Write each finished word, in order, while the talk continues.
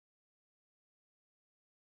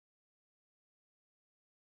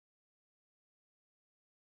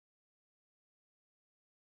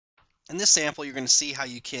In this sample, you're going to see how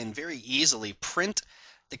you can very easily print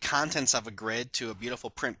the contents of a grid to a beautiful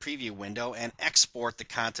print preview window and export the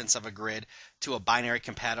contents of a grid to a binary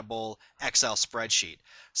compatible Excel spreadsheet.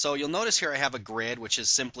 So you'll notice here I have a grid which is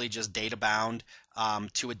simply just data bound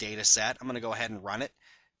to a data set. I'm going to go ahead and run it.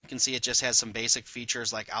 You can see it just has some basic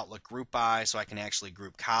features like Outlook Group By, so I can actually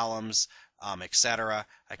group columns, etc.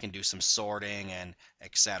 I can do some sorting and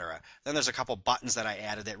etc. Then there's a couple buttons that I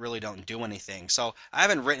added that really don't do anything. So I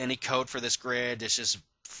haven't written any code for this grid. It's just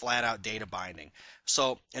flat out data binding.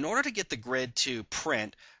 So in order to get the grid to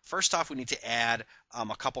print, first off we need to add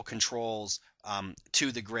a couple controls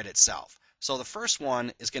to the grid itself. So the first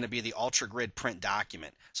one is going to be the Ultra Grid Print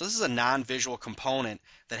document. So this is a non-visual component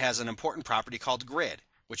that has an important property called grid,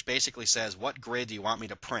 which basically says what grid do you want me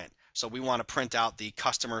to print. So we want to print out the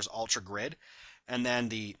customer's Ultra Grid. And then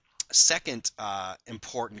the second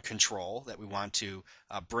important control that we want to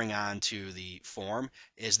bring on to the form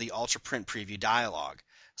is the Ultra Print Preview dialog.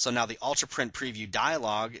 So now the Ultra Print Preview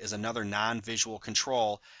dialog is another non-visual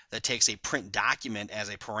control that takes a print document as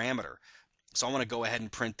a parameter. So I want to go ahead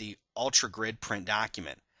and print the Ultra Grid Print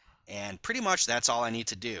document. And pretty much that's all I need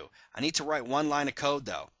to do. I need to write one line of code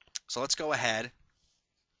though. So let's go ahead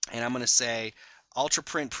and I'm going to say Ultra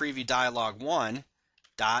Print Preview dialog 1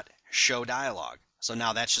 dot show dialog. So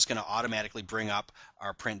now that's just going to automatically bring up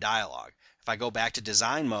our print dialog. If I go back to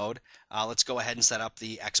design mode, let's go ahead and set up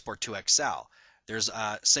the export to Excel. There's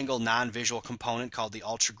a single non-visual component called the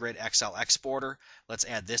Ultra Grid Excel Exporter. Let's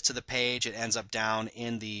add this to the page. It ends up down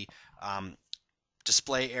in the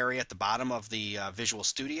display area at the bottom of the Visual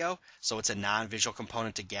Studio. So it's a non-visual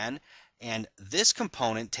component again. And this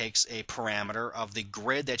component takes a parameter of the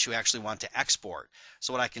grid that you actually want to export.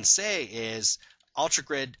 So what I can say is Ultra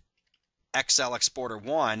Grid Excel Exporter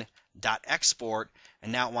 1 dot export,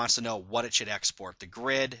 and now it wants to know what it should export. The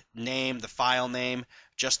grid name, the file name,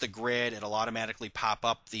 just the grid. It'll automatically pop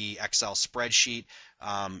up the Excel spreadsheet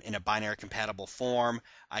in a binary compatible form.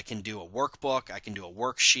 I can do a workbook, I can do a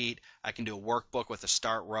worksheet, I can do a workbook with a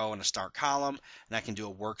start row and a start column, and I can do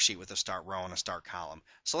a worksheet with a start row and a start column.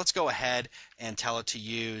 So let's go ahead and tell it to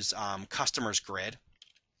use customers grid,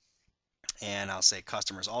 and I'll say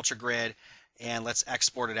customers Ultra Grid, and let's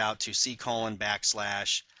export it out to c:\test.xls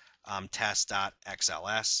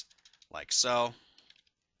like so.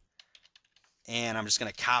 And I'm just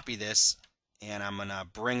going to copy this and I'm going to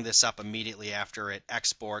bring this up immediately after it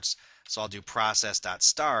exports. So I'll do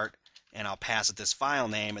process.start and I'll pass it this file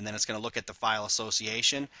name, and then it's going to look at the file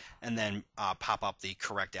association and then pop up the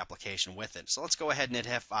correct application with it. So let's go ahead and hit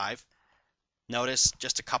F5. Notice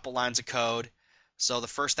just a couple lines of code. So the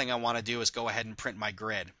first thing I want to do is go ahead and print my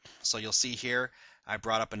grid. So you'll see here I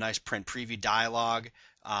brought up a nice print preview dialog,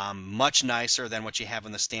 much nicer than what you have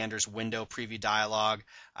in the standards window preview dialog.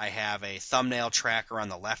 I have a thumbnail tracker on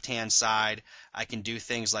the left hand side. I can do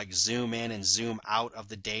things like zoom in and zoom out of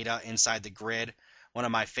the data inside the grid. One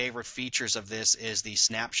of my favorite features of this is the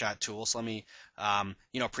snapshot tool. So let me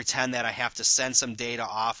pretend that I have to send some data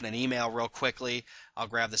off in an email real quickly. I'll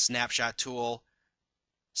grab the snapshot tool,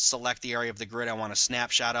 select the area of the grid I want a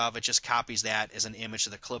snapshot of. It just copies that as an image to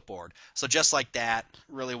the clipboard. So just like that,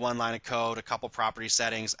 really one line of code, a couple property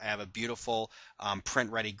settings. I have a beautiful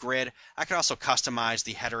print-ready grid. I can also customize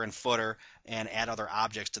the header and footer and add other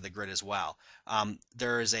objects to the grid as well.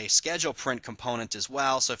 There is a schedule print component as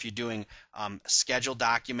well, so if you're doing schedule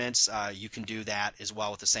documents, you can do that as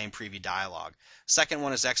well with the same preview dialog. Second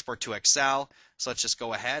one is export to Excel, so let's just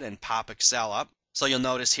go ahead and pop Excel up. So you'll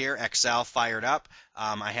notice here Excel fired up.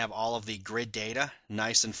 I have all of the grid data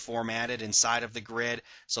nice and formatted inside of the grid.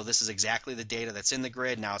 So this is exactly the data that's in the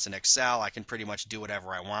grid. Now it's in Excel. I can pretty much do whatever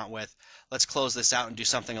I want with. Let's close this out and do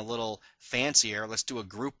something a little fancier. Let's do a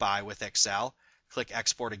group by with Excel. Click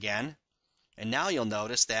Export again. And now you'll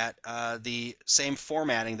notice that the same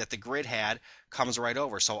formatting that the grid had comes right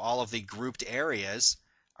over. So all of the grouped areas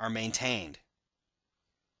are maintained.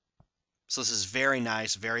 So this is very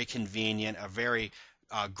nice, very convenient, a very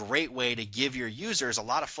great way to give your users a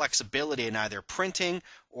lot of flexibility in either printing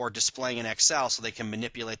or displaying in Excel so they can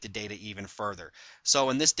manipulate the data even further.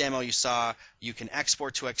 So in this demo you saw you can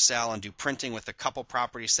export to Excel and do printing with a couple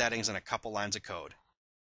property settings and a couple lines of code.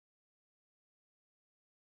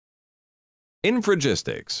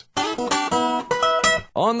 Infragistics.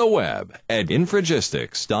 On the web at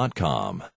infragistics.com.